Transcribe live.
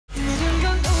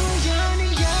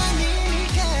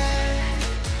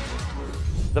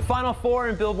The Final Four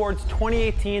in Billboard's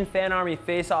 2018 Fan Army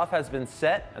Face-Off has been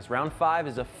set as Round 5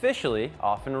 is officially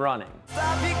off and running.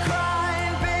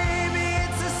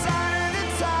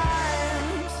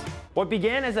 What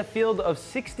began as a field of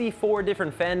 64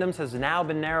 different fandoms has now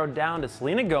been narrowed down to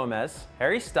Selena Gomez,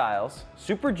 Harry Styles,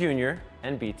 Super Junior,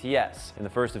 and BTS. In the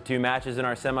first of two matches in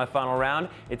our semifinal round,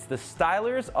 it's the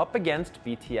Stylers up against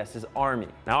BTS's ARMY.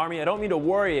 Now ARMY, I don't mean to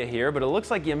worry you here, but it looks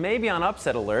like you may be on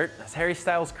upset alert, as Harry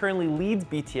Styles currently leads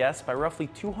BTS by roughly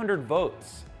 200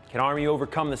 votes. Can ARMY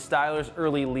overcome the Stylers'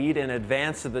 early lead and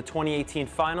advance to the 2018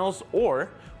 finals, or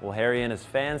will Harry and his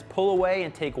fans pull away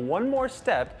and take one more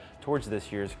step towards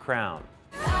this year's crown?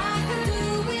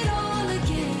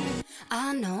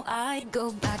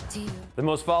 The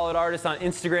most followed artist on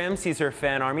Instagram sees her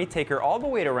fan army take her all the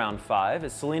way to round 5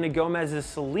 as Selena Gomez's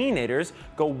Selenators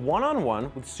go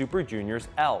one-on-one with Super Junior's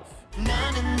E.L.F.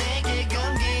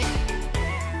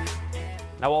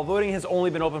 Now, while voting has only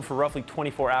been open for roughly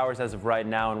 24 hours as of right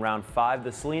now in round 5,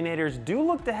 the Selenators do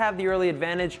look to have the early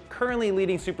advantage, currently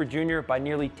leading Super Junior by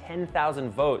nearly 10,000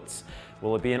 votes.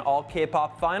 Will it be an all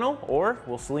K-pop final, or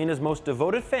will Selena's most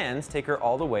devoted fans take her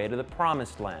all the way to the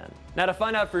promised land? Now, to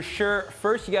find out for sure,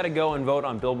 first you gotta go and vote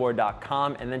on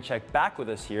Billboard.com and then check back with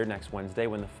us here next Wednesday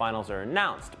when the finals are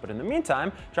announced. But in the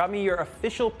meantime, drop me your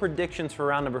official predictions for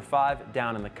round number 5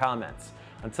 down in the comments.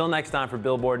 Until next time for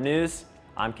Billboard News,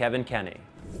 I'm Kevin Kenny.